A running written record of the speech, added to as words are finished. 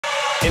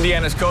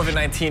Indiana's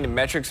COVID-19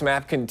 metrics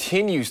map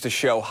continues to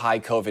show high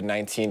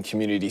COVID-19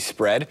 community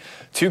spread.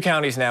 2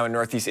 counties now in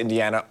Northeast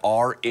Indiana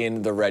are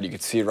in the red. You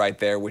can see it right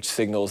there, which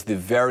signals the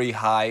very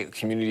high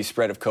community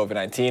spread of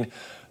COVID-19.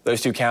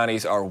 Those 2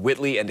 counties are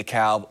Whitley and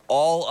DeKalb.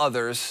 All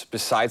others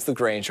besides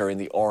LaGrange are in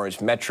the orange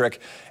metric,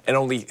 and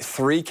only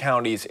 3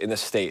 counties in the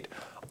state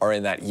are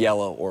in that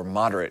yellow or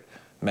moderate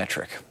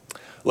metric.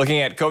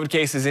 Looking at COVID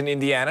cases in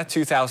Indiana,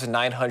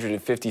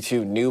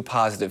 2,952 new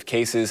positive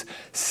cases,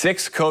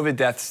 6 COVID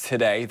deaths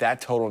today.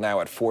 That total now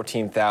at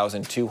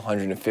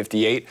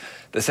 14,258.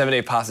 The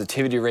 7-day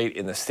positivity rate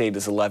in the state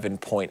is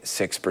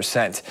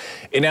 11.6%.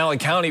 In Allen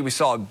County, we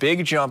saw a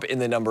big jump in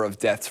the number of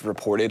deaths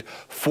reported.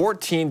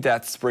 14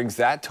 deaths brings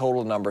that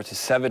total number to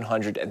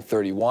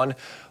 731.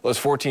 Those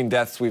 14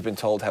 deaths, we've been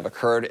told, have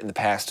occurred in the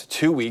past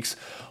 2 weeks.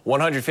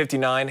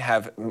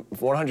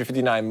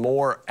 159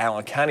 more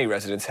Allen County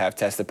residents have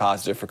tested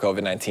positive for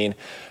COVID-19,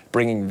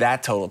 bringing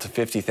that total to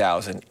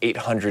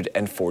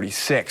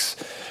 50,846.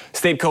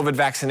 State COVID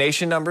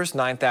vaccination numbers: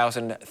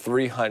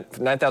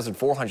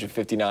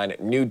 9,459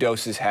 new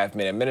doses have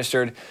been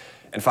administered,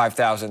 and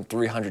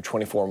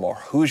 5,324 more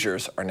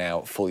Hoosiers are now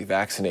fully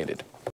vaccinated.